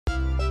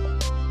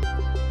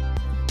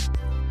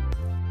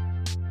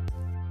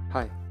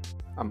Hi,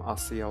 I'm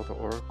Asiel the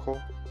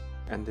Oracle,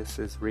 and this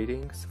is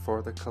Readings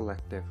for the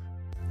Collective.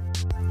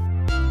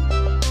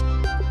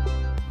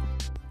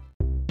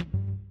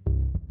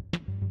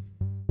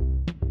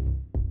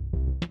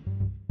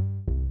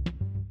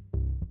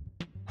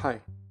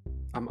 Hi,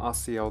 I'm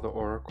Asiel the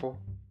Oracle,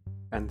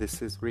 and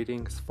this is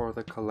Readings for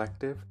the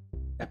Collective,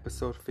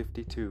 episode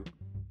 52.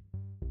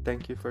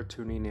 Thank you for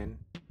tuning in.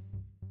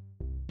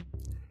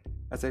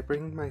 As I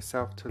bring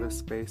myself to this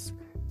space,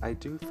 I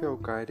do feel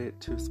guided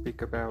to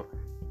speak about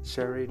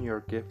sharing your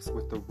gifts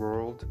with the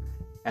world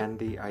and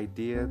the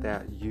idea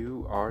that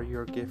you are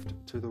your gift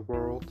to the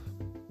world.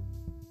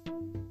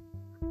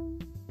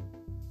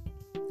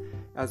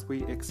 As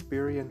we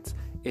experience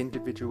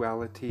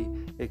individuality,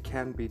 it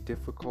can be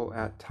difficult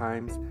at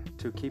times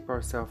to keep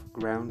ourselves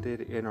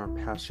grounded in our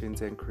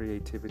passions and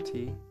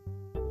creativity.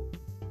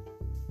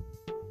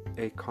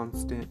 A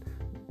constant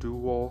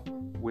duel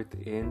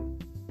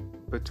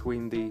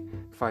between the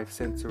five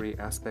sensory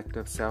aspect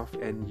of self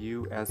and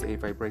you as a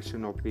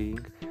vibrational being,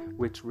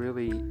 which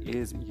really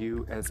is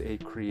you as a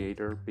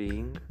creator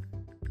being.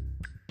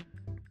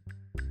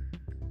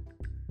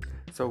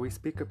 So we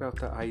speak about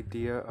the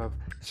idea of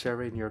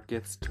sharing your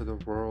gifts to the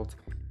world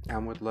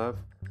and would love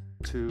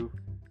to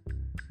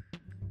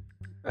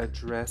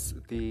address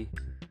the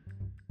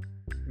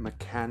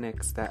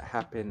mechanics that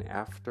happen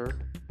after,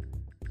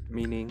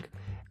 meaning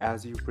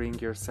as you bring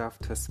yourself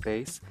to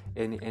space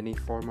in any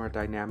form or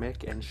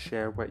dynamic and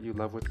share what you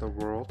love with the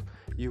world,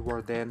 you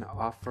are then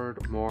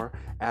offered more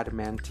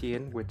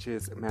adamantium, which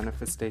is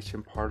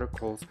manifestation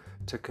particles,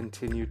 to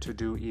continue to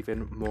do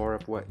even more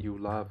of what you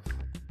love.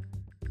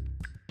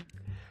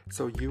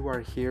 So you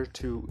are here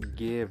to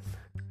give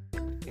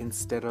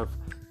instead of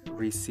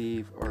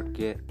receive or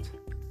get.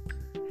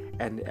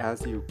 And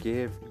as you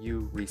give,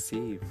 you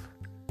receive.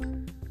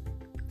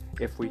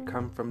 If we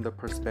come from the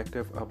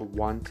perspective of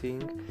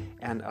wanting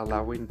and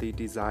allowing the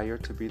desire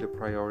to be the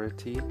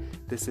priority,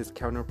 this is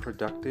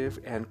counterproductive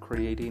and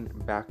creating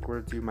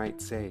backwards, you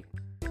might say.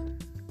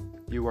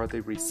 You are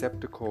the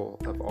receptacle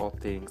of all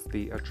things,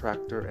 the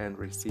attractor and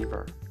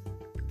receiver.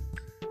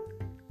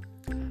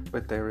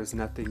 But there is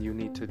nothing you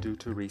need to do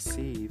to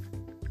receive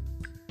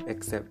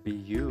except be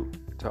you,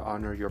 to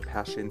honor your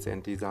passions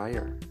and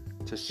desire.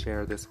 To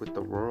share this with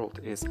the world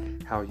is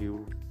how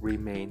you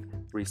remain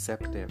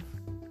receptive.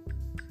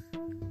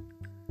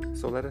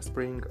 So let us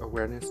bring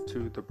awareness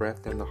to the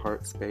breath and the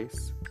heart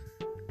space.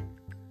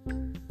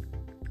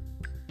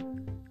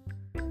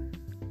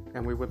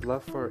 And we would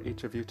love for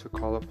each of you to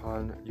call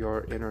upon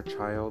your inner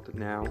child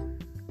now.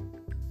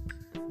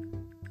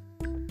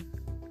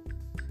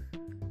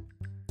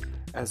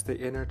 As the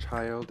inner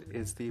child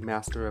is the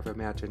master of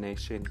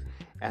imagination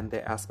and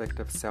the aspect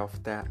of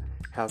self that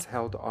has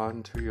held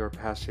on to your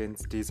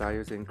passions,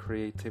 desires, and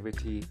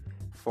creativity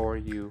for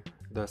you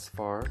thus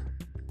far.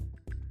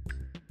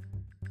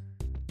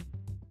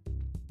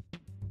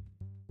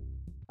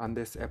 On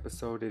this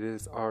episode, it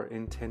is our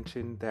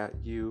intention that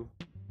you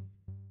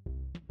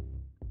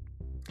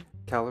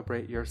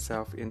calibrate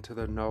yourself into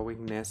the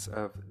knowingness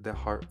of the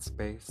heart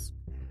space,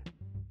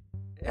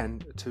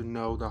 and to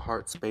know the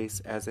heart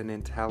space as an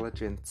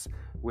intelligence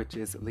which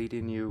is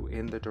leading you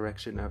in the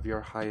direction of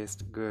your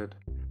highest good.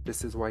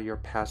 This is why your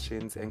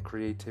passions and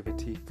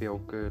creativity feel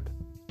good.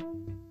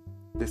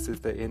 This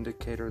is the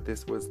indicator.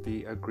 This was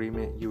the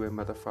agreement you and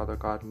Mother, Father,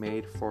 God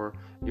made for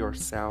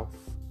yourself.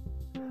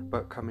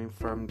 But coming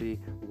from the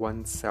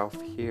one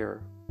self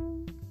here,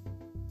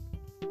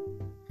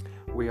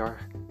 we are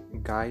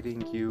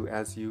guiding you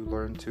as you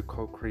learn to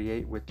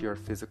co-create with your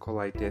physical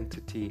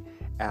identity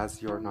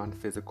as your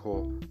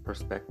non-physical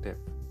perspective.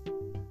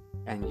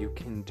 And you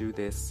can do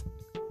this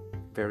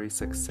very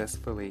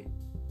successfully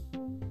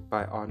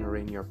by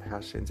honoring your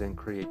passions and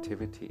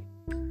creativity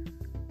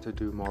to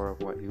do more of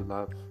what you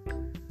love.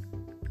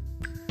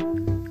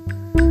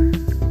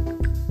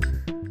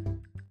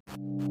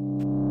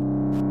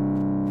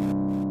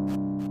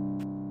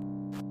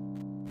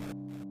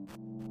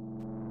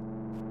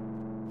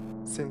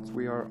 Since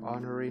we are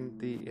honoring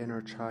the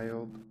inner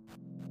child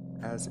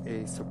as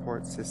a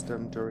support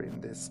system during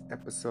this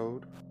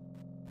episode,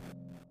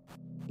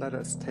 let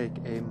us take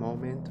a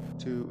moment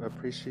to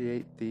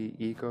appreciate the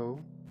ego,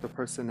 the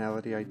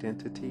personality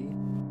identity,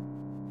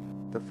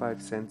 the five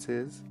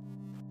senses,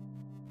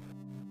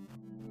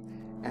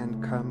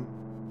 and come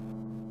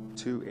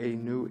to a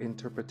new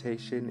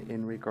interpretation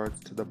in regards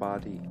to the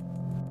body.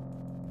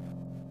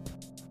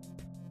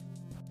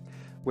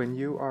 When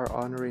you are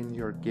honoring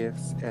your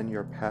gifts and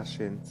your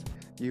passions,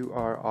 you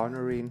are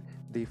honoring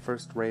the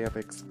first ray of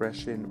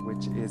expression,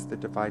 which is the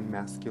divine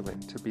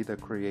masculine, to be the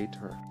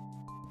creator.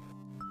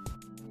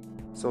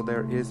 So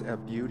there is a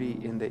beauty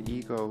in the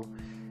ego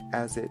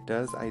as it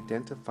does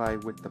identify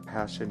with the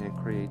passion and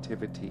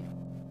creativity.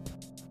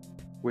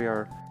 We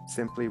are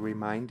simply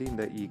reminding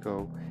the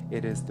ego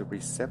it is the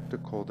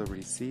receptacle, the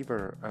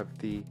receiver of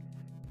the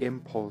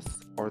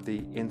impulse or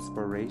the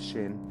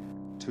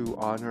inspiration to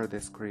honor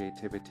this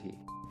creativity.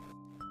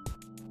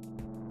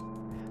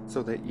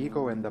 So the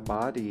ego and the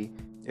body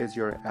is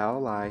your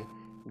ally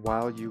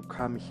while you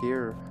come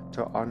here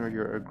to honor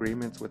your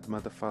agreements with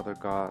Mother, Father,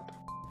 God,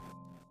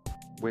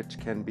 which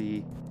can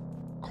be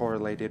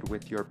correlated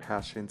with your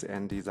passions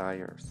and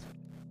desires.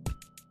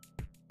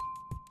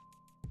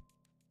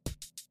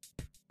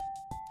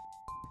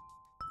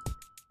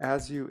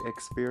 As you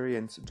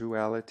experience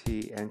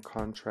duality and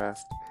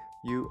contrast,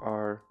 you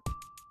are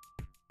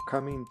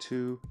coming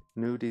to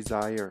new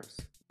desires.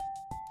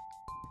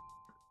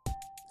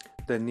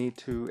 The need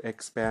to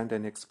expand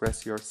and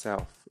express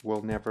yourself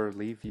will never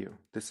leave you.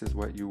 This is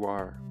what you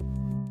are.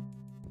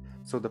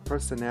 So the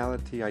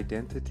personality,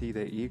 identity,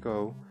 the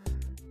ego,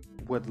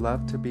 would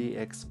love to be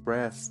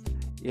expressed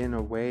in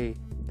a way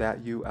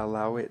that you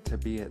allow it to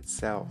be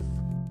itself.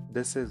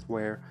 This is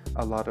where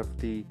a lot of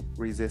the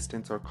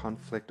resistance or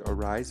conflict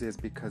arises,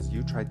 because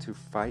you try to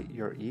fight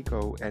your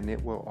ego and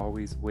it will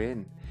always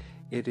win.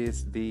 It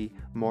is the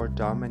more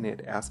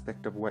dominant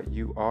aspect of what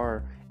you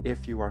are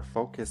if you are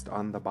focused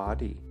on the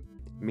body,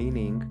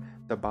 meaning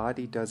the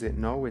body doesn't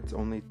know it's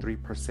only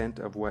 3%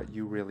 of what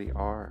you really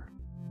are,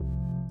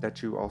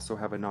 that you also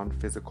have a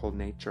non-physical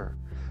nature.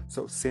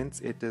 So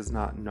since it does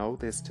not know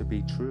this to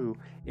be true,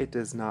 it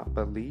does not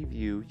believe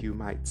you, you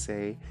might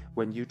say,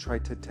 when you try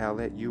to tell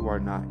it you are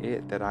not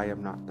it, that I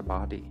am not the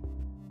body.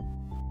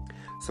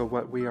 So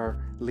what we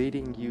are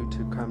leading you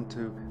to come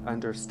to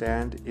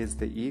understand is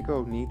the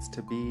ego needs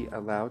to be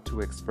allowed to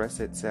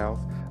express itself,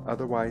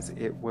 otherwise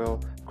it will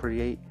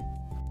create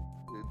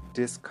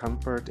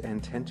discomfort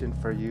and tension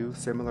for you,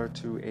 similar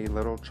to a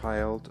little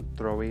child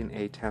throwing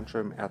a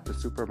tantrum at the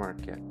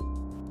supermarket.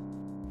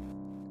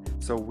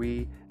 So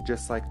we,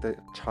 just like the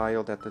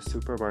child at the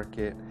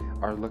supermarket,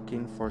 are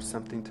looking for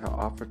something to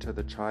offer to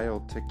the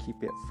child to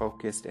keep it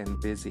focused and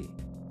busy,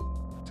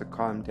 to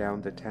calm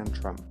down the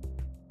tantrum.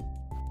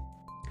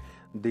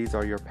 These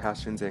are your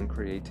passions and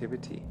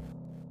creativity.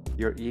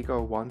 Your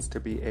ego wants to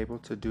be able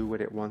to do what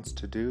it wants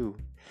to do,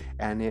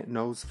 and it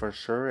knows for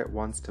sure it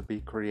wants to be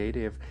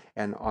creative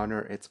and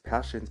honor its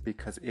passions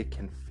because it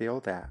can feel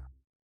that.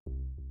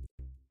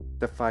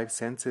 The five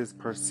senses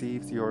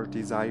perceives your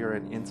desire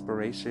and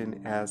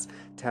inspiration as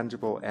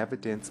tangible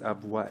evidence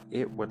of what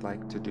it would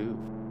like to do.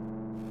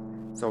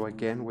 So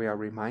again, we are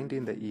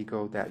reminding the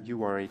ego that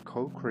you are a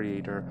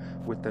co-creator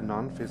with the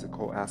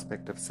non-physical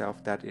aspect of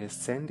self that is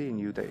sending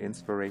you the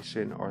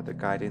inspiration or the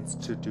guidance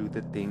to do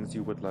the things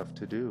you would love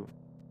to do.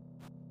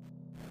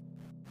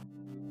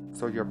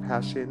 So your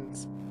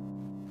passions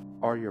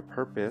are your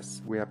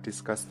purpose. We have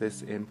discussed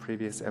this in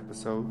previous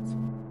episodes.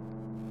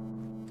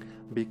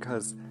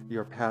 Because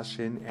your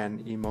passion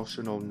and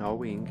emotional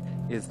knowing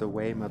is the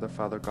way Mother,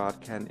 Father, God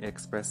can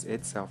express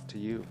itself to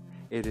you.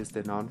 It is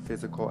the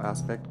non-physical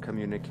aspect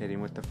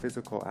communicating with the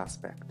physical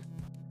aspect.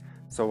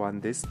 So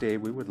on this day,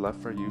 we would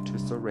love for you to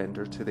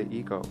surrender to the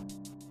ego,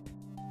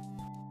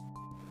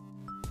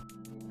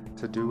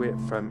 to do it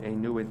from a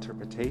new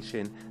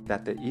interpretation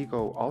that the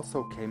ego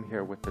also came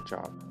here with the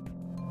job.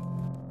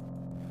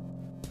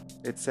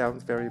 It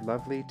sounds very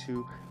lovely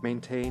to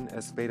maintain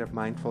a state of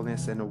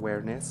mindfulness and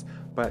awareness,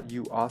 but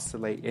you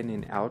oscillate in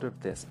and out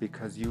of this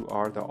because you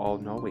are the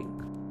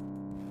all-knowing.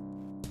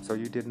 So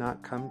you did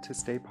not come to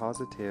stay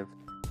positive.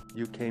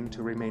 You came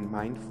to remain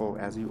mindful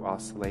as you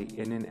oscillate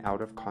in and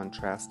out of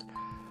contrast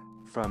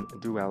from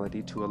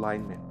duality to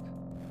alignment.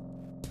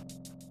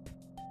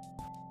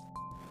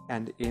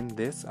 And in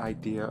this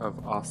idea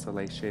of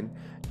oscillation,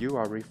 you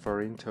are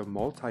referring to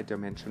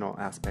multidimensional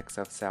aspects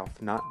of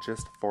self, not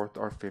just fourth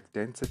or fifth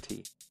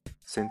density.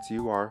 Since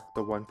you are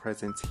the one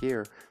presence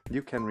here,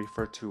 you can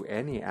refer to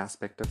any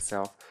aspect of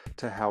self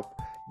to help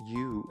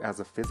you as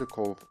a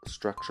physical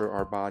structure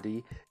or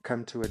body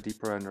come to a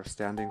deeper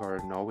understanding or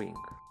a knowing.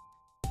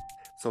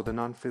 So the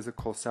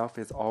non-physical self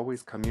is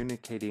always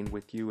communicating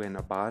with you in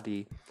a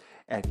body,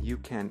 and you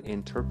can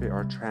interpret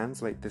or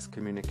translate this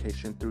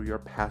communication through your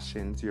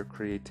passions, your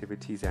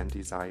creativities, and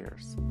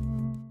desires.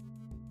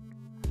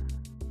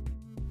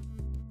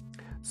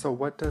 So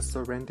what does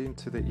surrendering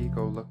to the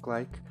ego look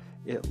like?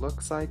 It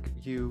looks like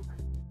you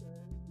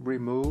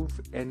remove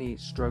any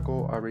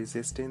struggle or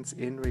resistance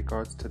in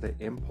regards to the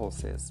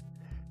impulses.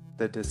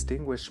 The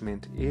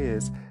distinguishment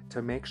is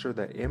to make sure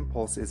the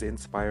impulse is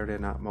inspired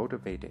and not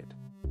motivated.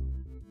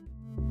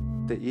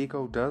 The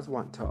ego does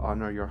want to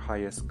honor your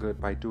highest good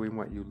by doing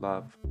what you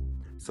love.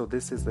 So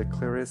this is the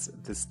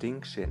clearest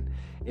distinction.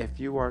 If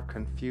you are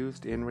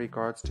confused in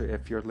regards to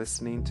if you're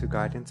listening to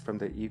guidance from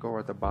the ego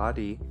or the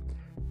body,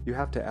 you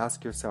have to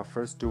ask yourself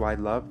first, do I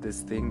love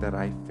this thing that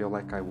I feel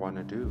like I want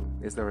to do?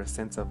 Is there a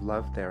sense of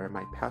love there? Am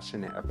I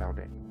passionate about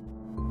it?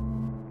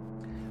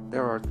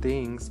 There are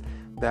things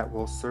that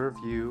will serve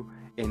you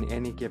in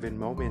any given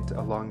moment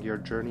along your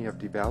journey of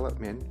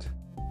development.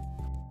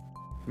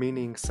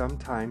 Meaning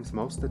sometimes,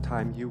 most of the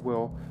time, you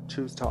will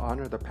choose to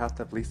honor the path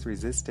of least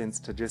resistance,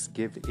 to just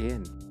give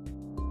in.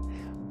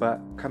 But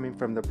coming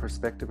from the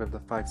perspective of the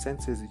five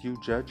senses, you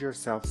judge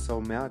yourself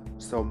so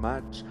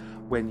much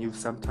when you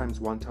sometimes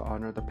want to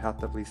honor the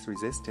path of least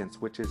resistance,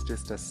 which is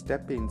just a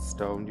stepping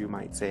stone, you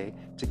might say,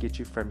 to get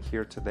you from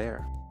here to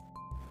there.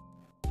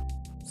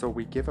 So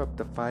we give up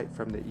the fight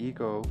from the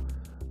ego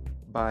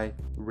by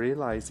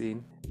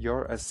realizing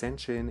your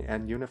ascension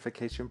and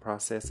unification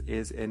process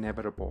is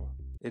inevitable.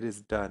 It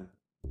is done.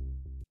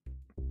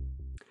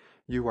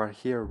 You are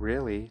here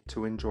really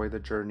to enjoy the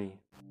journey.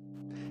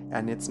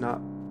 And it's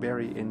not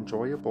very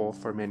enjoyable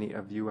for many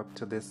of you up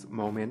to this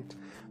moment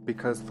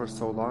because for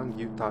so long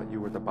you thought you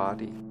were the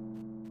body.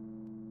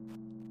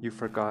 You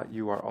forgot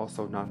you are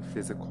also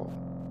non-physical.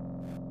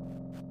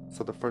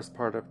 So the first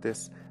part of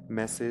this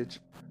message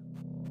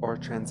or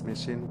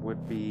transmission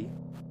would be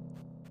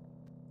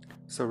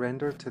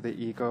surrender to the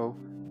ego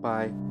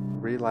by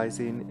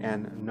realizing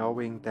and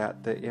knowing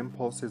that the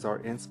impulses or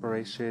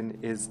inspiration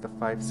is the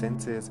five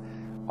senses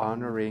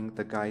honoring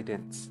the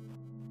guidance.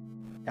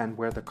 And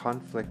where the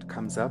conflict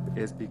comes up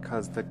is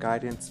because the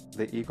guidance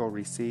the ego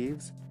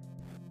receives,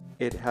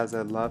 it has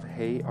a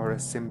love-hate or a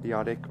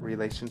symbiotic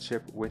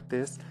relationship with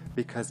this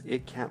because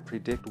it can't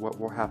predict what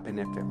will happen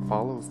if it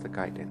follows the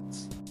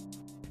guidance.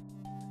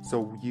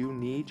 So you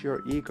need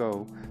your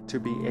ego to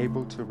be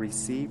able to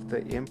receive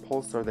the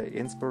impulse or the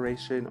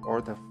inspiration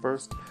or the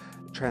first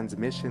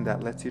transmission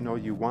that lets you know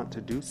you want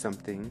to do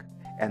something,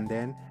 and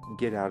then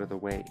get out of the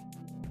way.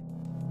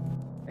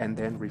 And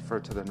then refer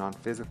to the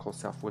non-physical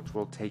self, which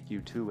will take you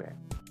to it.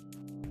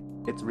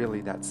 It's really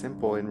that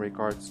simple in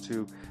regards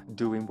to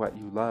doing what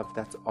you love.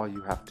 That's all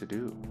you have to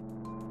do.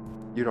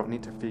 You don't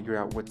need to figure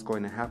out what's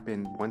going to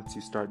happen once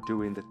you start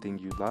doing the thing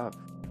you love.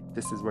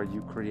 This is where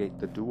you create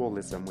the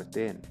dualism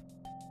within.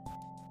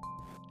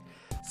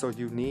 So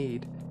you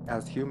need,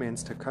 as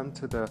humans, to come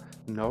to the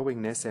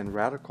knowingness and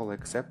radical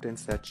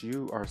acceptance that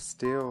you are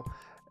still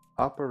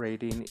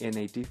operating in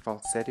a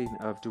default setting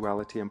of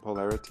duality and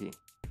polarity.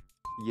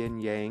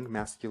 Yin-yang,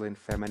 masculine,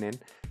 feminine,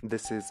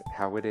 this is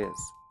how it is.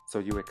 So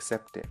you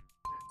accept it.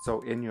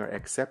 So in your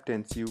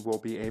acceptance, you will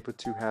be able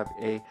to have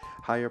a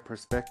higher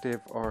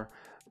perspective or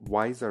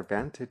wiser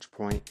vantage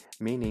point,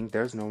 meaning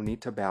there's no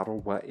need to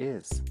battle what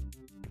is.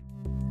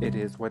 It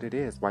is what it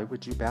is. Why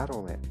would you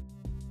battle it?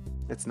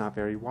 It's not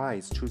very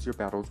wise. Choose your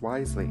battles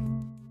wisely.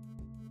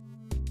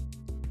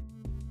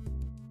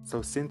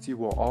 So since you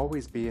will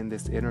always be in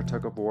this inner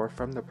tug of war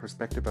from the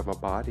perspective of a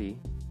body,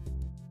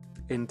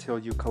 until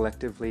you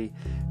collectively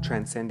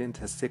transcend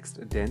into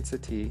sixth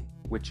density,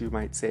 which you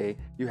might say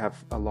you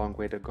have a long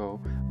way to go,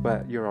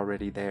 but you're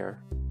already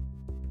there.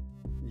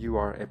 You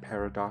are a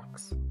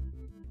paradox.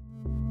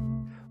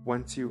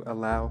 Once you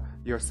allow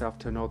yourself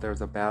to know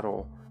there's a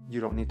battle, you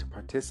don't need to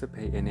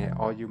participate in it.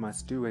 All you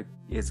must do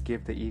is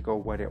give the ego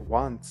what it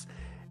wants,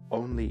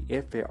 only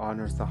if it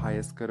honors the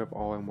highest good of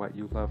all and what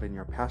you love in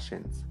your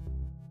passions.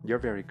 You're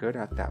very good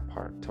at that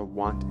part, to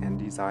want and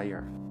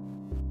desire.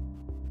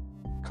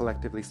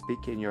 Collectively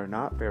speaking, you're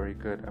not very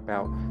good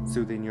about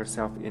soothing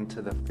yourself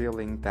into the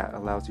feeling that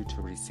allows you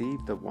to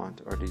receive the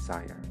want or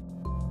desire.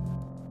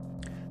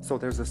 So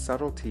there's a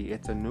subtlety,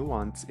 it's a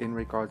nuance in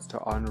regards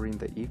to honoring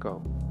the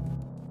ego.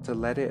 To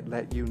let it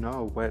let you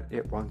know what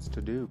it wants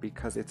to do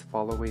because it's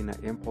following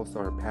an impulse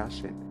or a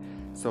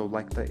passion. So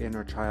like the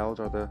inner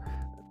child or the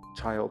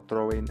child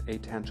throwing a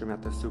tantrum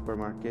at the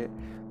supermarket,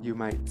 you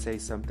might say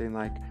something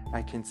like,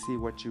 I can see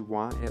what you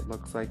want, it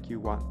looks like you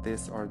want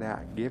this or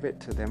that. Give it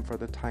to them for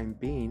the time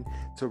being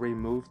to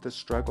remove the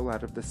struggle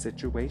out of the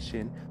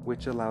situation,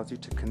 which allows you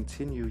to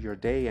continue your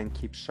day and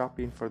keep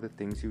shopping for the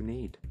things you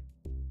need.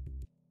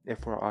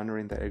 If we're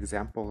honoring the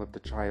example of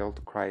the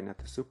child crying at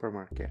the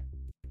supermarket.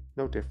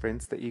 No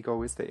difference, the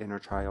ego is the inner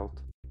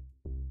child.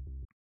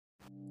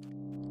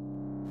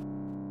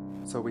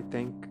 So we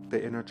thank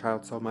the inner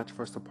child so much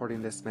for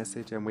supporting this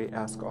message, and we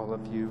ask all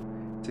of you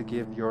to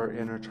give your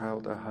inner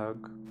child a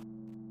hug,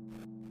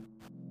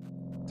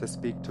 to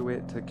speak to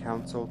it, to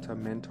counsel, to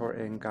mentor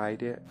and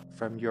guide it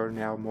from your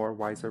now more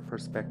wiser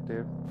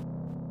perspective.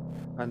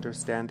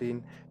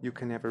 Understanding you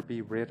can never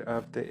be rid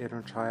of the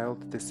inner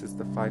child. This is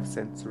the five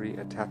sensory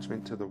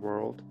attachment to the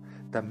world,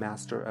 the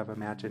master of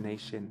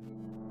imagination.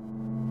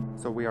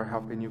 So we are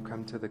helping you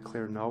come to the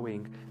clear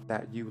knowing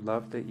that you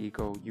love the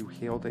ego, you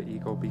heal the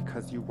ego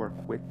because you work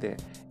with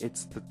it.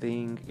 It's the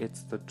thing,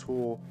 it's the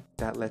tool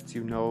that lets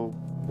you know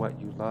what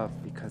you love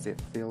because it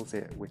fills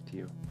it with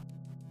you.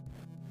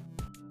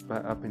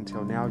 But up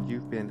until now,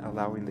 you've been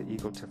allowing the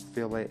ego to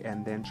fill it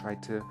and then try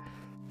to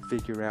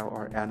figure out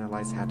or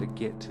analyze how to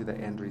get to the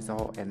end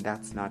result, and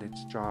that's not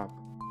its job.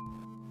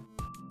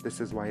 This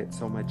is why it's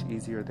so much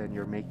easier than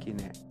you're making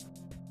it.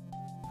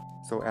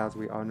 So as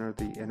we honor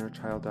the inner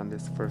child on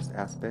this first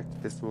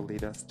aspect, this will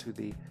lead us to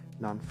the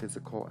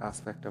non-physical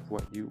aspect of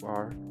what you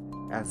are,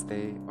 as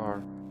they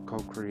are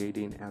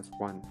co-creating as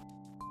one.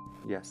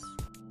 Yes.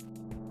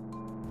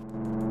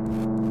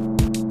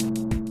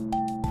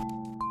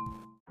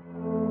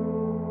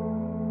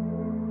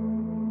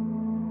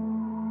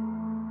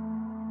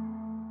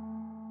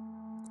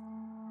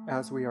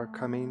 As we are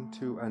coming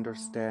to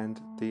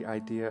understand the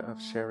idea of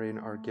sharing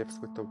our gifts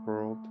with the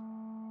world,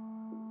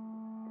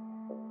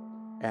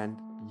 and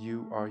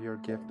you are your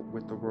gift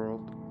with the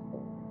world,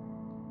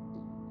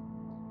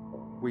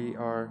 we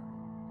are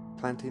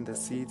planting the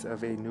seeds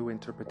of a new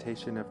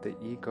interpretation of the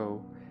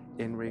ego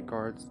in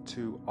regards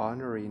to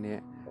honoring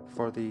it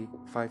for the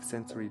five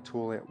sensory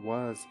tool it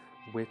was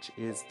which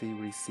is the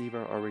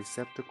receiver or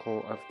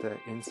receptacle of the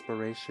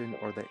inspiration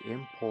or the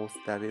impulse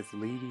that is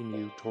leading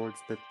you towards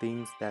the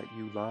things that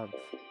you love.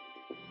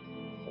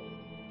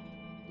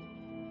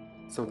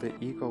 So the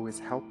ego is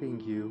helping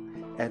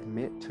you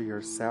admit to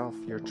yourself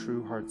your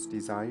true heart's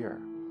desire,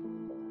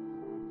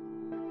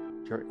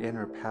 your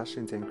inner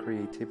passions and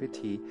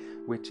creativity,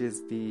 which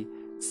is the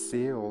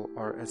seal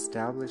or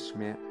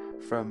establishment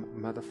from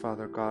Mother,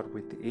 Father, God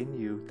within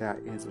you that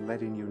is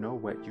letting you know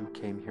what you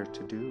came here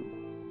to do.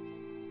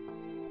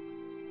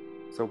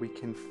 So we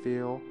can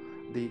feel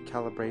the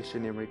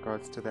calibration in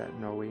regards to that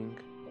knowing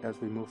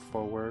as we move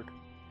forward,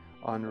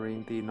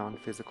 honoring the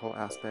non-physical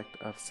aspect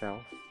of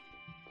self.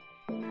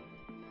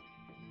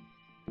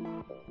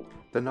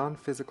 The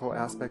non-physical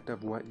aspect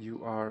of what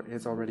you are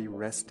is already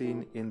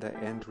resting in the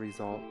end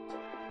result,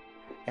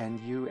 and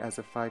you as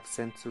a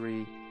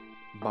five-sensory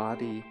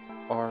body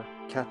are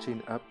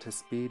catching up to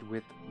speed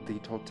with the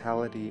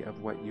totality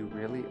of what you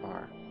really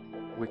are,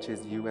 which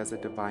is you as a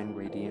divine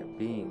radiant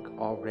being,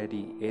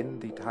 already in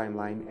the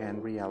timeline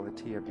and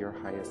reality of your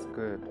highest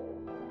good.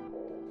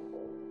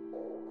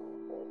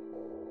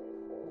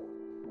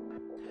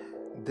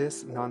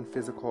 This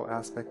non-physical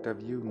aspect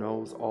of you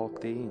knows all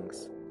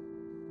things.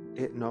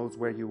 It knows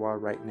where you are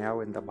right now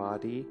in the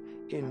body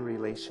in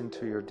relation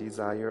to your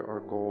desire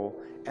or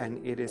goal,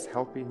 and it is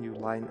helping you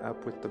line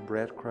up with the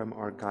breadcrumb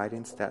or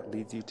guidance that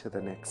leads you to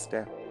the next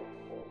step.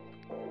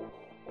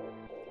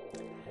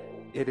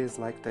 It is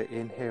like the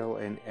inhale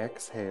and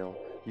exhale.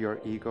 Your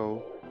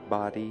ego,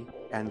 body,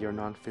 and your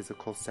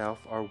non-physical self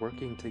are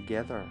working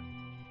together.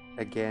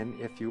 Again,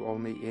 if you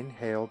only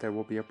inhale, there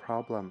will be a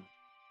problem.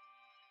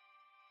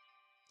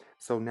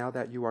 So now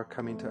that you are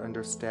coming to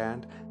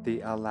understand the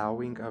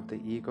allowing of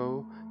the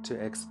ego to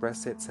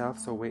express itself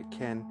so it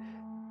can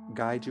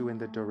guide you in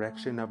the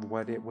direction of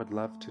what it would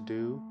love to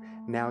do,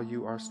 now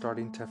you are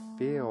starting to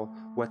feel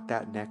what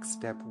that next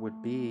step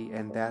would be,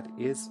 and that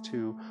is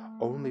to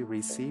only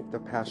receive the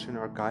passion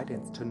or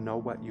guidance to know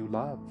what you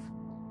love.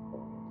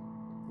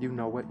 You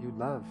know what you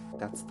love.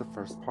 That's the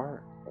first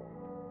part.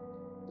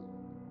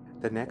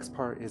 The next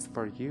part is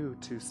for you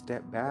to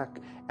step back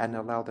and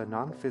allow the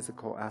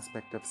non-physical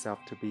aspect of self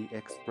to be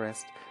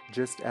expressed.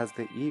 Just as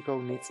the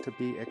ego needs to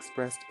be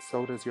expressed,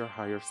 so does your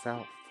higher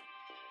self.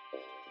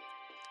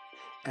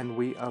 And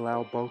we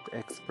allow both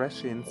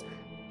expressions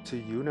to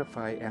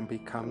unify and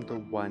become the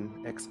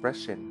one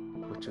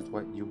expression, which is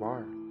what you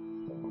are.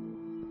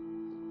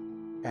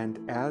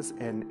 And as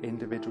an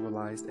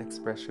individualized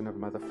expression of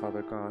Mother,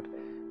 Father, God,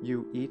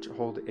 you each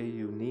hold a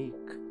unique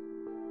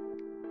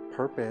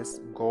purpose,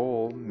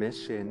 goal,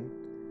 mission,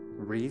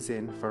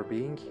 reason for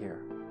being here.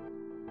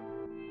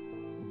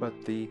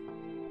 But the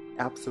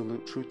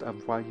absolute truth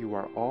of why you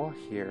are all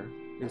here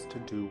is to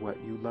do what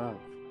you love.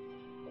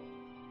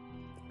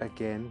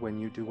 Again, when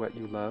you do what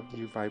you love,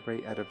 you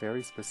vibrate at a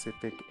very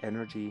specific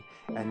energy,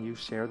 and you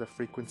share the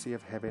frequency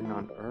of heaven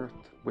on earth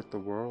with the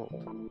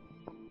world.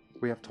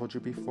 We have told you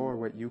before,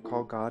 what you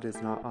call God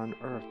is not on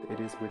earth, it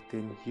is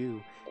within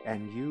you,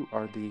 and you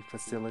are the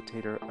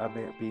facilitator of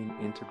it being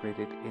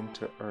integrated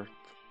into earth.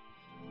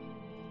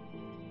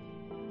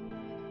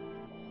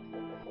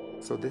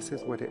 So this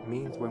is what it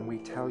means when we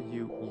tell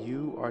you,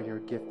 you are your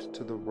gift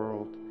to the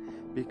world,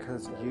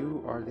 because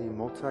you are the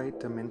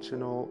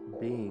multi-dimensional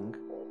being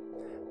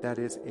that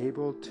is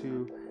able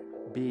to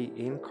be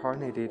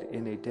incarnated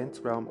in a dense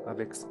realm of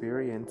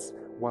experience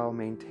while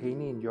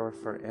maintaining your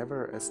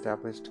forever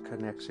established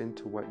connection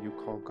to what you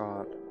call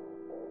God.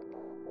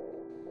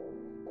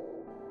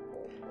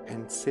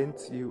 And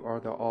since you are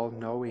the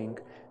all-knowing,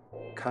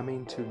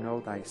 coming to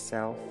know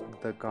thyself,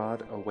 the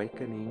God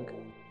awakening,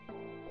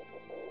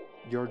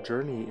 your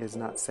journey is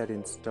not set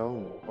in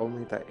stone,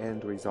 only the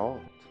end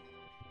result.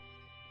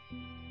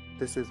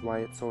 This is why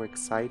it's so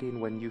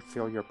exciting when you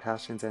feel your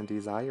passions and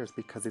desires,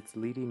 because it's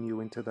leading you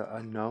into the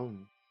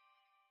unknown.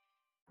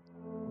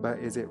 But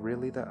is it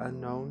really the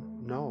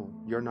unknown? No.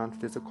 Your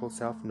non-physical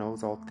self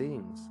knows all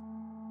things.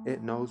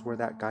 It knows where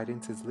that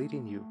guidance is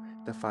leading you.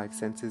 The five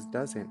senses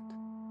doesn't.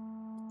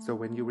 So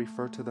when you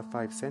refer to the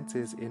five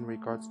senses in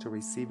regards to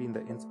receiving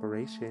the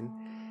inspiration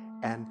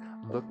and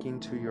looking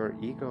to your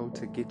ego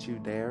to get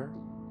you there,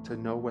 to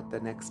know what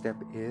the next step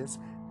is,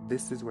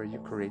 this is where you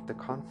create the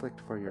conflict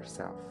for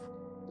yourself.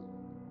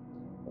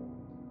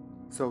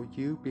 So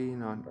you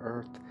being on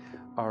earth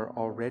are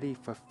already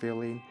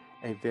fulfilling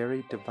a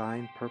very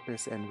divine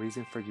purpose and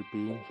reason for you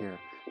being here,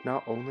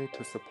 not only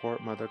to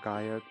support Mother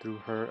Gaia through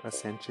her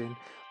ascension,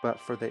 but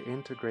for the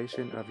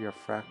integration of your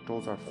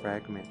fractals or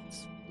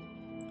fragments.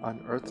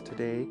 On earth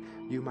today,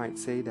 you might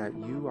say that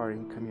you are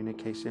in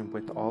communication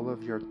with all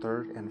of your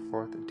third and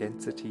fourth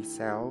density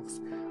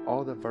selves,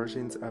 all the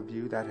versions of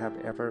you that have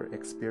ever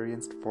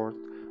experienced fourth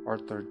or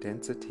third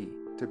density,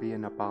 to be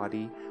in a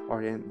body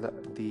or in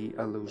the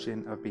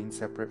illusion of being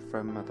separate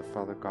from Mother,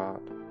 Father,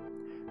 God.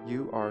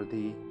 You are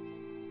the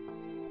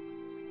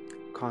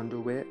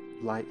conduit,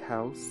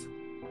 lighthouse,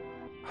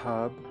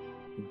 hub,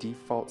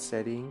 default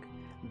setting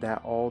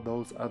that all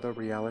those other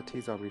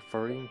realities are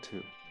referring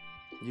to.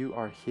 You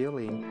are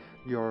healing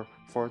your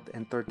fourth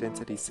and third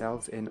density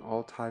selves in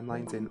all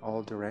timelines, in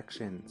all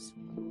directions.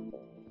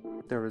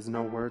 There is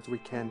no words we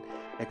can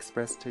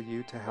express to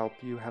you to help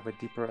you have a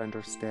deeper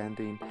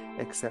understanding,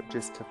 except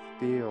just to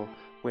feel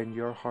when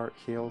your heart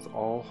heals,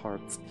 all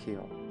hearts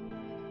heal.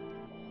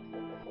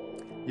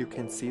 You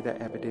can see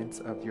the evidence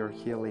of your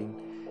healing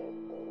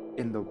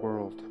in the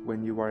world.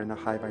 When you are in a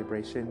high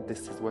vibration,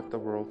 this is what the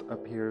world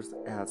appears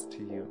as to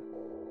you.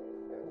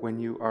 When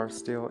you are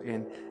still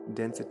in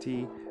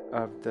density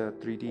of the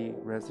 3D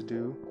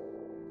residue,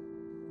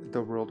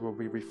 the world will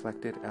be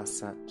reflected as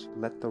such.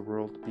 Let the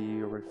world be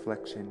your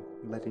reflection,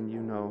 letting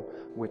you know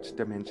which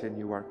dimension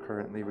you are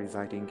currently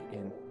residing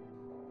in.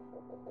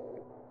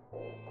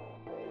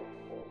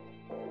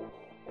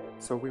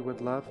 So we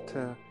would love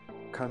to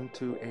come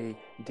to a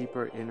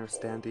deeper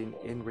understanding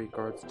in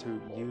regards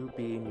to you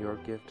being your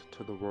gift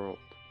to the world.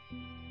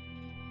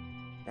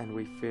 And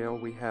we feel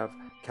we have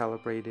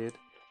calibrated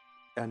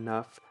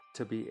enough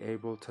to be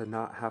able to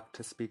not have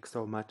to speak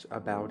so much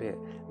about it,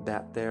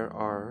 that there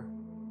are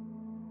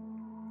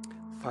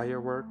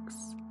fireworks,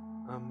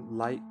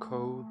 light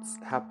codes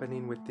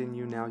happening within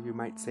you now, you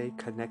might say,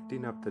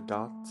 connecting of the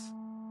dots.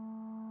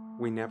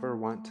 We never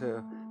want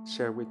to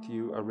share with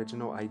you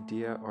original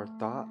idea or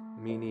thought,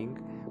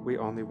 meaning we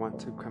only want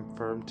to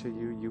confirm to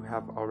you you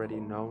have already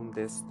known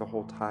this the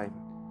whole time.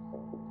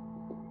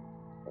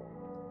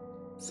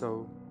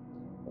 So,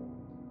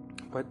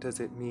 what does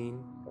it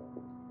mean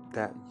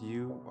that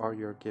you are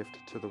your gift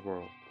to the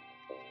world?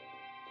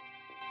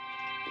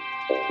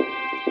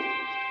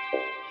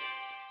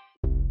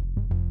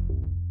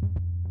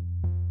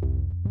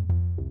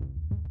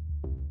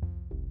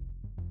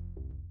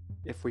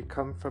 If we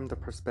come from the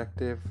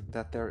perspective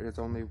that there is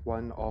only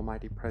one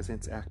Almighty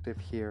Presence active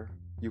here,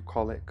 you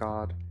call it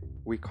God,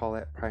 we call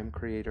it Prime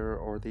Creator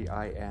or the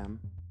I Am,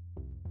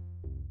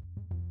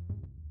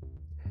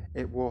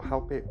 it will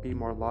help it be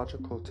more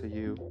logical to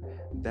you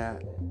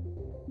that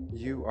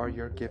you are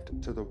your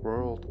gift to the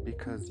world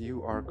because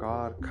you are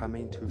God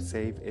coming to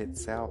save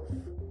itself.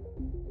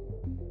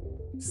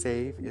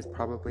 Save is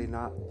probably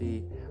not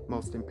the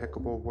most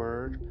impeccable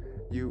word.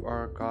 You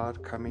are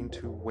God coming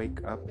to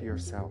wake up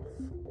yourself.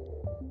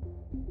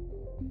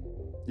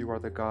 You are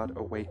the God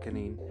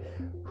awakening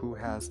who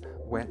has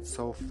went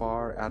so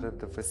far out of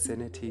the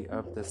vicinity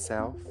of the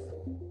self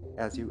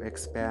as you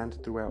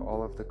expand throughout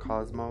all of the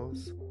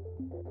cosmos.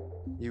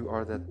 You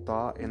are the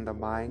thought in the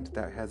mind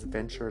that has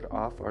ventured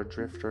off or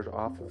drifted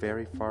off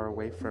very far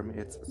away from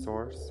its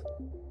source.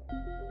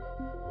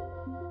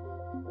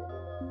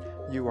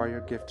 You are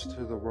your gift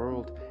to the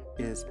world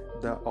is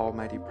the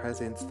Almighty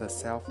Presence, the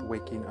Self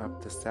waking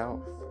up the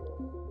Self.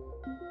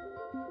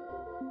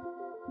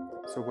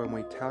 So when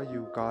we tell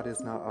you God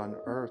is not on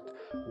earth,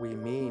 we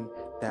mean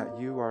that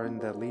you are in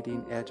the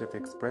leading edge of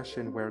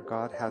expression where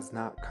God has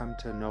not come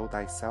to know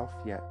thyself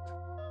yet.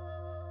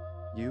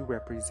 You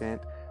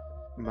represent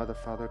Mother,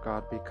 Father,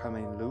 God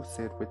becoming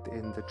lucid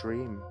within the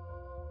dream.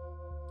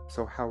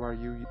 So how are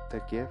you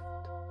the gift?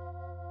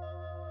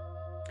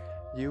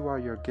 You are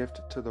your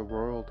gift to the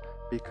world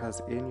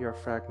because in your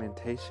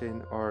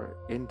fragmentation or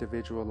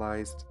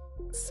individualized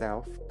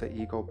self, the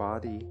ego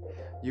body,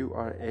 you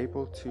are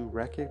able to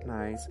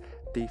recognize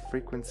the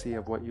frequency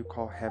of what you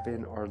call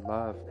heaven or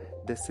love.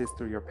 This is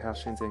through your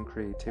passions and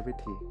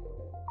creativity.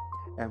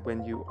 And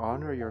when you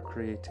honor your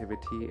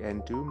creativity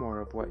and do more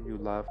of what you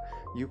love,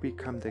 you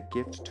become the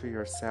gift to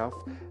yourself,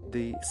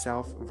 the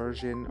self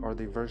version or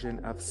the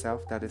version of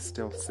self that is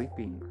still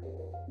sleeping.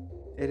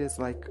 It is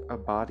like a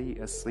body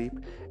asleep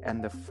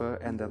and the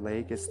foot and the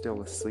leg is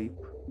still asleep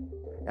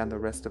and the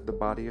rest of the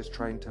body is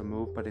trying to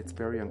move, but it's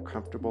very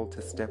uncomfortable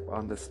to step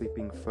on the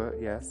sleeping foot,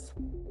 yes?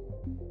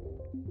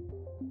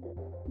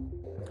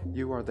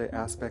 You are the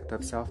aspect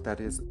of self that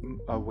is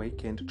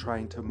awakened,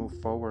 trying to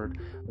move forward,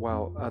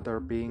 while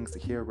other beings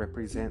here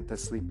represent the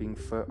sleeping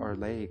foot or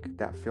leg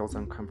that feels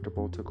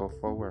uncomfortable to go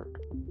forward.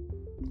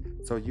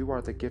 So you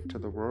are the gift to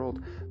the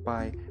world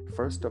by,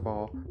 first of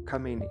all,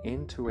 coming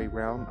into a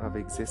realm of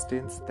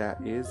existence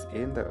that is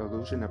in the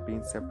illusion of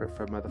being separate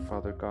from Mother,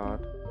 Father,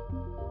 God,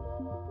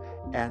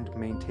 and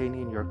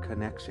maintaining your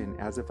connection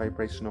as a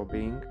vibrational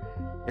being.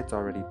 It's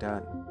already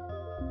done.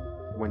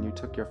 When you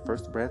took your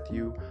first breath,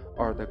 you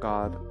are the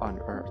God on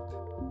earth.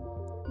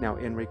 Now,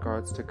 in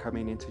regards to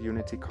coming into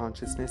unity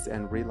consciousness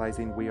and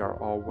realizing we are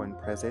all one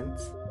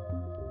presence,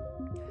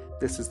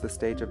 this is the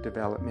stage of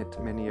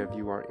development many of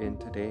you are in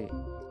today.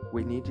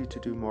 We need you to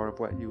do more of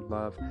what you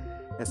love,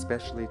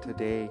 especially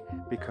today,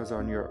 because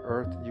on your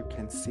earth you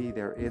can see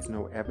there is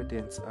no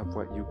evidence of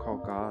what you call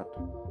God.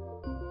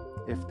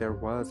 If there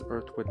was,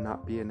 earth would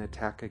not be an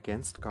attack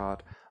against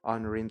God,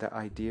 honoring the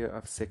idea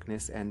of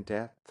sickness and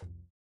death.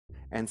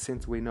 And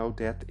since we know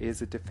death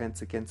is a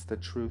defense against the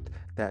truth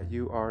that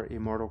you are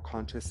immortal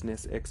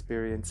consciousness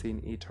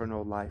experiencing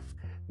eternal life,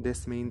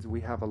 this means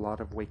we have a lot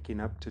of waking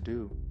up to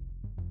do.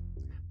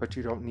 But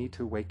you don't need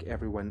to wake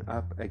everyone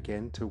up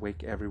again to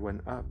wake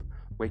everyone up.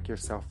 Wake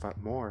yourself up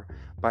more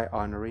by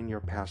honoring your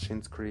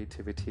passions,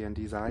 creativity, and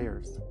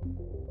desires.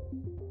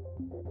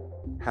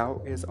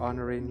 How is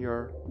honoring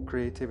your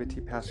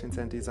creativity, passions,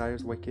 and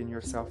desires waking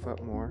yourself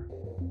up more?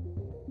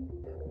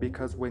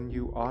 Because when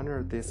you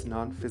honor this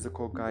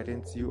non-physical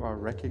guidance, you are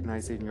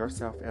recognizing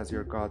yourself as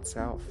your God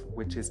self,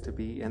 which is to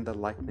be in the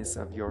likeness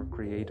of your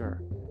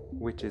Creator,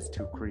 which is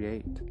to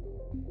create.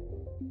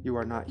 You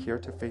are not here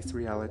to face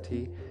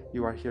reality,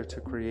 you are here to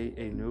create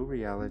a new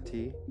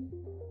reality.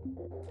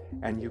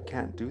 And you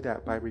can't do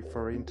that by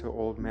referring to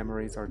old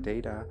memories or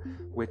data,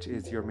 which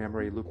is your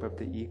memory loop of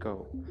the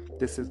ego.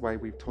 This is why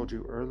we've told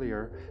you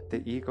earlier,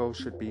 the ego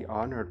should be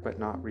honored but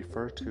not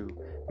referred to,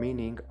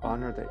 meaning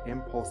honor the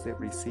impulse it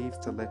receives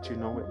to let you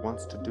know it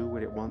wants to do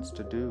what it wants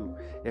to do.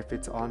 If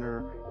it's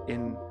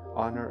in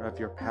honor of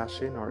your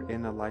passion or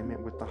in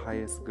alignment with the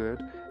highest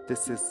good,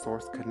 this is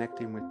Source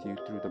connecting with you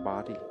through the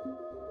body.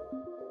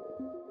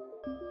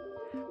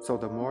 So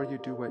the more you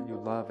do what you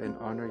love and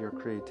honor your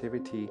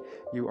creativity,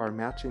 you are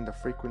matching the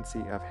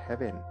frequency of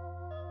heaven.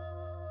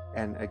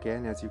 And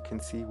again, as you can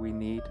see, we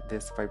need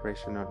this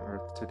vibration on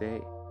earth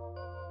today.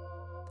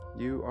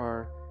 You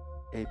are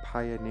a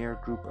pioneer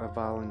group of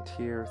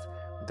volunteers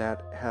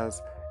that has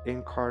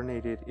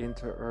incarnated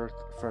into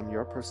earth, from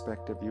your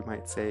perspective, you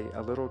might say,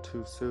 a little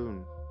too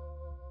soon.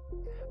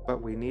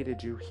 But we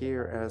needed you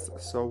here as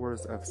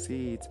sowers of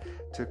seeds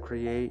to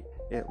create,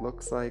 it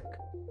looks like,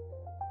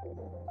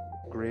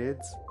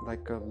 grids,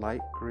 like a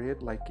light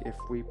grid, like if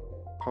we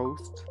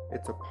post,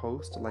 it's a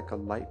post, like a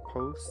light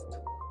post,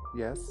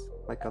 yes,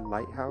 like a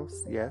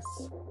lighthouse, yes.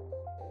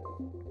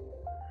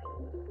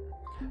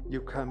 You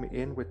come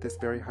in with this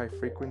very high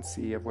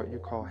frequency of what you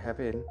call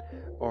heaven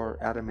or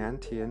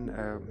adamantium,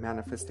 a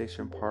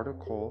manifestation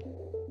particle,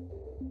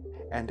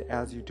 and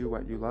as you do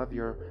what you love,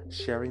 you're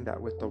sharing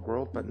that with the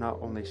world, but not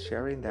only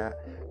sharing that,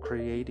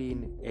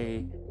 creating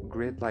a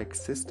grid-like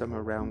system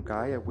around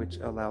Gaia, which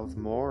allows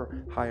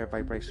more higher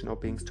vibrational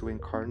beings to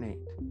incarnate.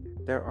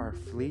 There are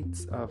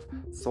fleets of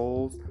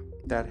souls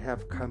that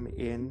have come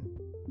in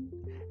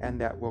and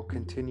that will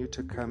continue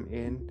to come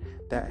in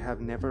that have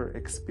never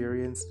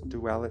experienced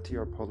duality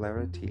or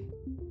polarity.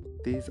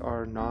 These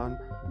are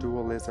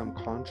non-dualism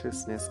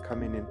consciousness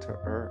coming into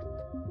earth.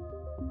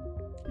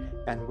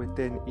 And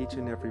within each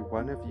and every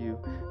one of you,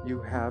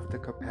 you have the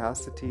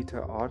capacity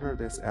to honor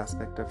this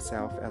aspect of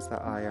self as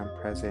the I Am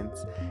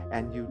presence,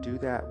 and you do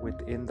that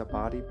within the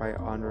body by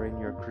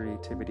honoring your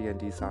creativity and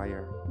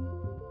desire.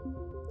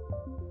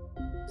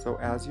 So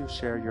as you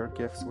share your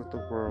gifts with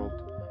the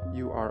world,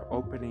 you are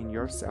opening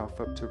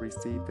yourself up to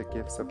receive the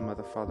gifts of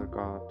Mother, Father,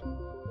 God.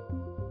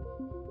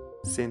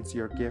 Since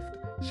your gift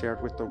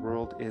shared with the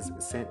world is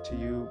sent to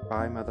you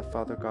by Mother,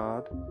 Father,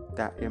 God,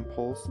 that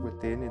impulse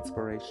within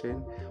inspiration,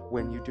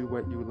 when you do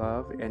what you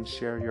love and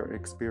share your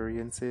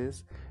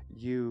experiences,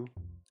 you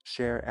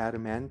share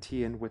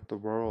adamantium with the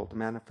world,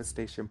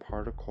 manifestation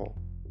particle.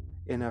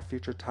 In a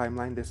future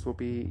timeline, this will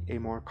be a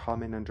more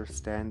common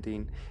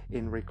understanding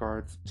in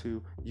regards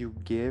to you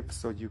give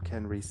so you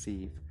can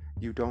receive.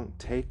 You don't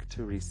take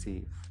to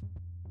receive.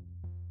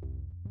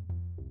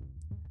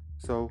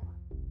 So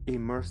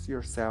immerse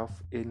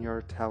yourself in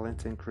your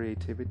talent and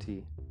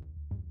creativity,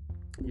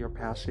 your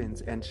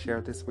passions, and share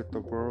this with the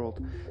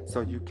world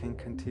so you can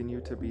continue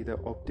to be the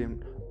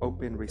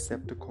open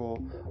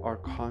receptacle or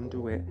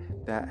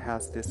conduit that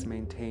has this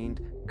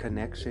maintained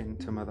connection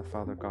to Mother,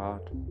 Father,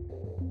 God.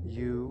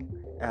 You,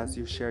 as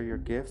you share your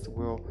gifts,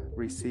 will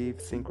receive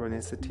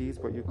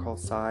synchronicities, what you call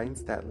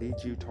signs, that lead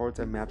you towards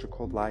a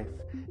magical life.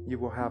 You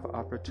will have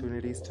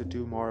opportunities to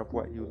do more of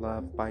what you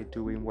love by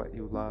doing what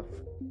you love.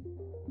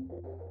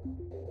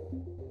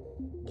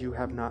 You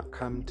have not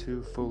come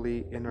to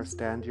fully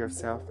understand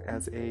yourself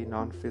as a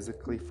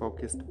non-physically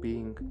focused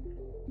being.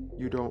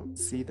 You don't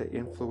see the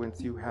influence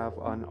you have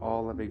on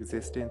all of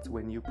existence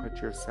when you put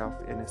yourself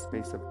in a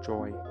space of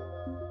joy.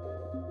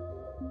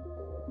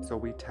 So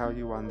we tell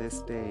you on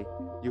this day,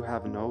 you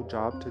have no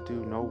job to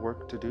do, no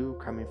work to do,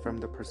 coming from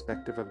the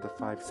perspective of the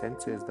five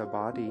senses, the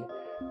body.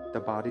 The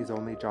body's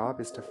only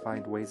job is to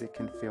find ways it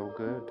can feel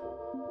good.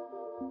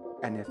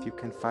 And if you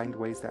can find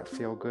ways that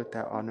feel good,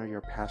 that honor your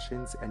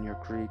passions and your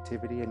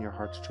creativity and your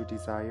heart's true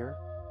desire,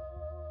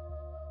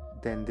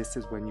 then this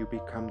is when you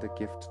become the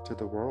gift to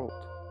the world.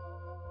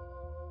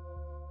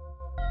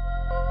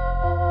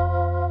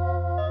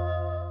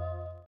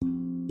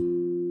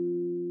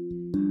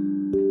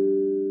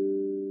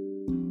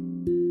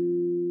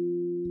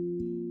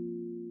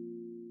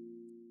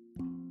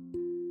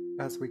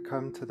 As we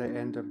come to the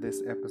end of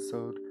this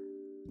episode,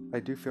 I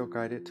do feel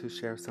guided to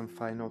share some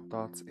final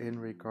thoughts in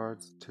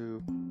regards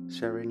to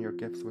sharing your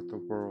gifts with the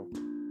world.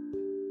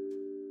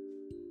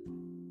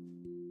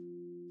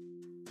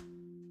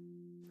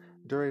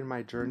 During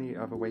my journey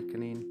of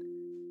awakening,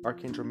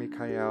 Archangel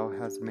Michael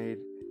has made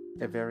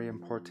a very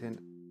important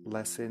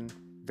lesson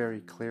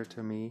very clear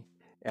to me,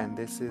 and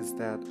this is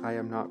that I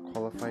am not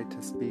qualified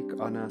to speak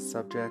on a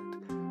subject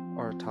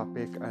or a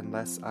topic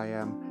unless I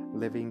am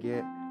living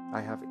it, I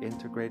have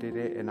integrated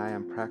it, and I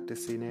am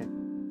practicing it.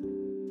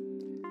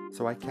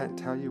 So I can't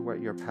tell you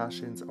what your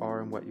passions are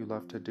and what you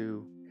love to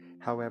do.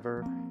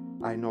 However,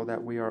 I know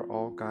that we are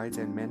all guides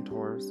and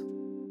mentors,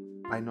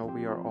 I know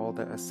we are all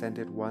the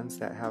ascended ones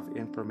that have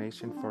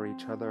information for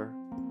each other.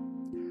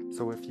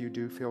 So if you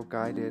do feel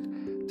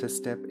guided to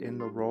step in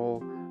the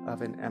role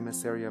of an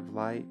emissary of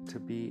light, to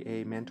be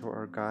a mentor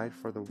or guide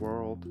for the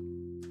world,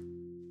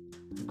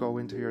 go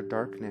into your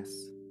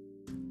darkness.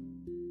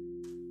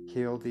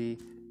 Heal the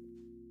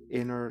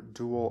inner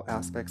dual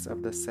aspects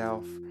of the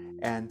self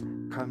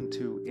and come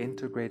to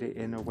integrate it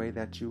in a way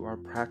that you are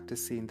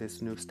practicing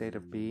this new state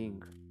of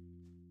being.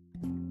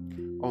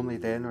 Only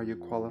then are you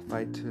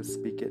qualified to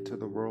speak it to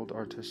the world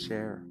or to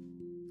share.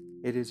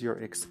 It is your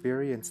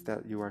experience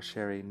that you are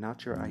sharing,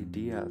 not your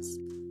ideas.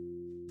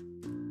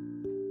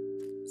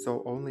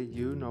 So only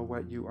you know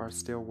what you are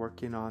still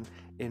working on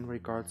in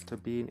regards to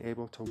being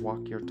able to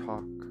walk your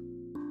talk.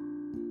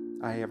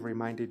 I have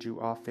reminded you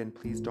often,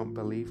 please don't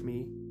believe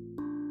me.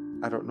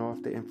 I don't know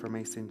if the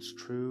information's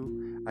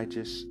true. I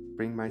just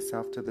bring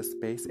myself to the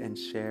space and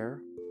share.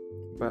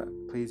 But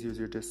please use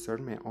your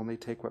discernment. Only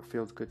take what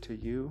feels good to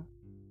you.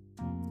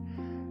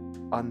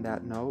 On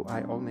that note,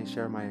 I only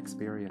share my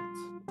experience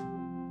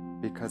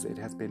because it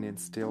has been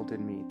instilled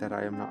in me that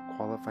I am not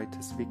qualified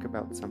to speak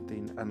about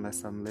something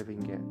unless I'm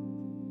living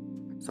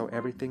it. So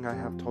everything I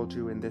have told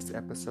you in this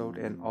episode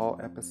and all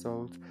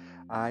episodes,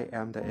 I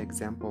am the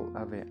example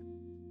of it.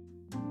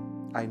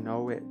 I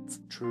know it's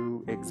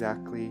true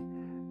exactly,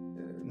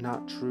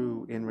 not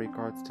true in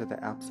regards to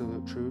the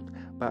absolute truth,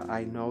 but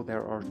I know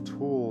there are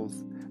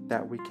tools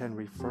that we can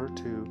refer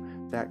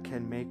to that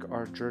can make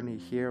our journey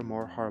here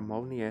more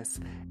harmonious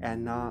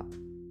and not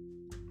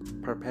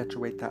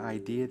perpetuate the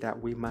idea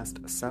that we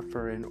must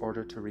suffer in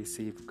order to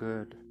receive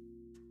good.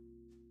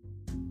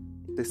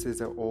 This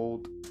is an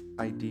old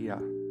idea,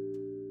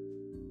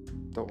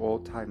 the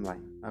old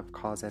timeline of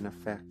cause and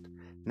effect.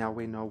 Now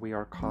we know we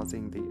are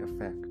causing the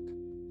effect.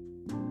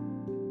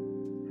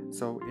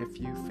 So if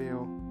you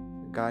feel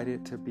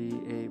guided to be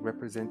a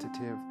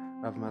representative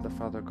of Mother,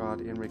 Father, God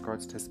in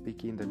regards to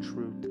speaking the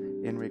truth,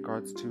 in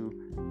regards to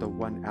the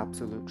one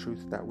absolute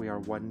truth that we are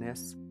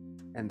oneness,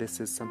 and this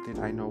is something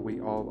I know we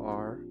all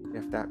are,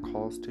 if that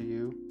calls to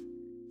you,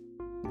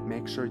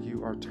 make sure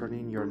you are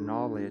turning your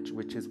knowledge,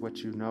 which is what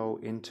you know,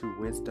 into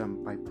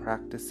wisdom by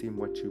practicing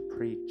what you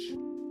preach.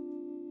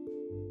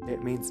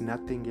 It means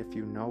nothing if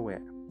you know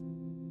it.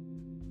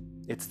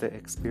 It's the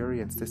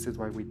experience. This is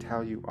why we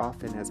tell you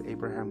often, as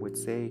Abraham would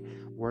say,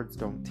 words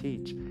don't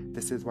teach.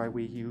 This is why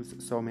we use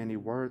so many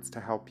words to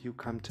help you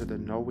come to the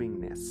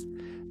knowingness,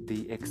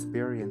 the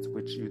experience,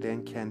 which you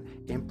then can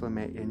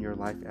implement in your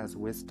life as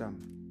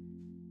wisdom.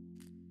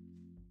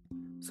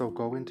 So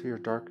go into your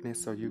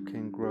darkness so you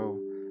can grow,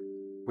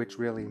 which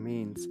really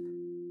means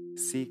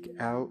seek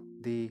out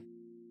the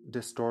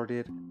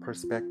distorted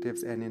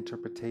perspectives and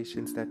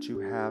interpretations that you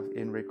have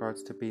in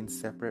regards to being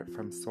separate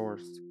from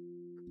Source.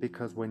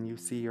 Because when you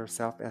see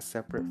yourself as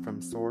separate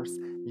from Source,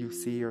 you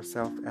see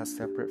yourself as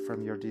separate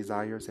from your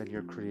desires and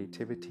your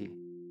creativity.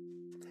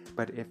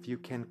 But if you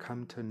can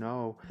come to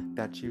know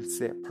that you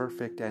sit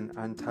perfect and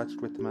untouched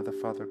with Mother,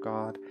 Father,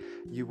 God,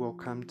 you will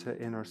come to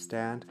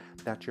understand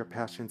that your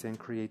passions and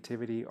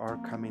creativity are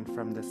coming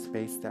from the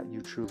space that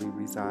you truly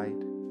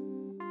reside.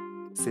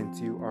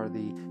 Since you are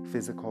the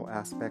physical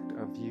aspect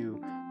of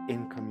you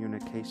in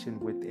communication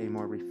with a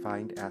more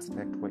refined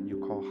aspect, what you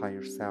call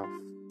higher self.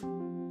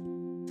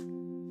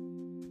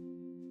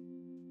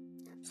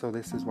 So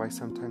this is why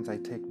sometimes I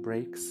take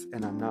breaks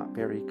and I'm not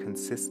very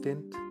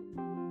consistent.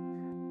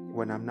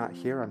 When I'm not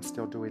here, I'm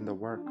still doing the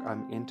work.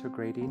 I'm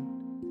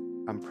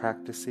integrating, I'm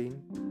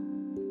practicing,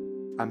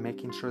 I'm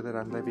making sure that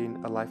I'm living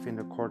a life in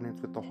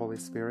accordance with the Holy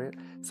Spirit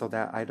so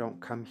that I don't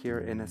come here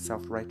in a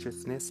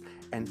self-righteousness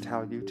and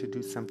tell you to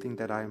do something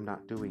that I am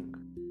not doing.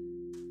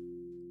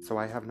 So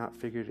I have not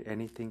figured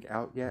anything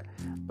out yet,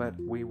 but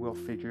we will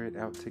figure it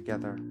out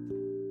together.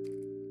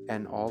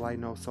 And all I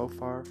know so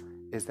far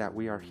is that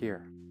we are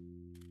here.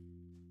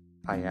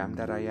 I am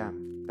that I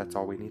am. That's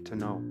all we need to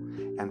know.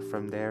 And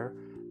from there,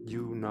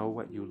 you know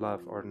what you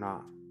love or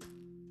not.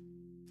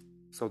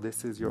 So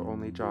this is your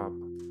only job.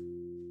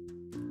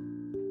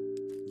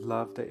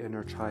 Love the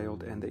inner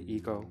child and the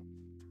ego.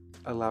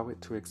 Allow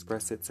it to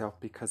express itself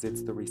because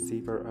it's the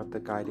receiver of the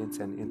guidance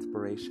and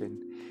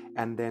inspiration.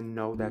 And then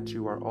know that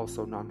you are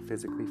also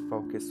non-physically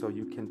focused so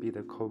you can be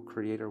the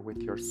co-creator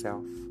with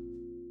yourself.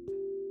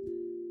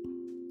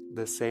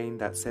 The saying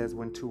that says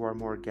when two or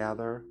more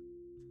gather,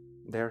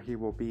 there he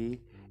will be,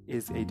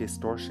 is a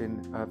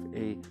distortion of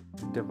a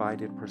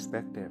divided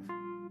perspective.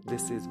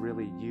 This is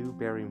really you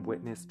bearing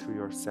witness to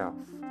yourself.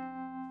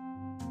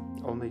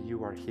 Only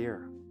you are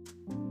here.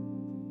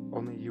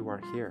 Only you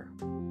are here.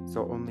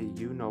 So only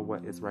you know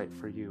what is right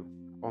for you.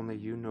 Only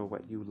you know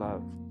what you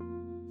love.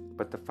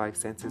 But the five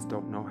senses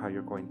don't know how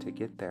you're going to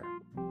get there.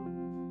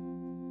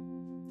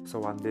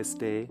 So on this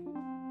day,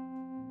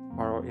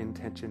 our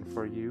intention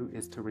for you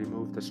is to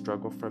remove the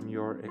struggle from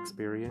your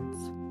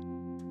experience,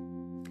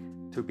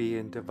 to be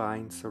in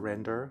divine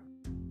surrender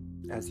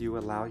as you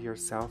allow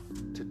yourself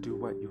to do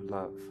what you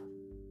love.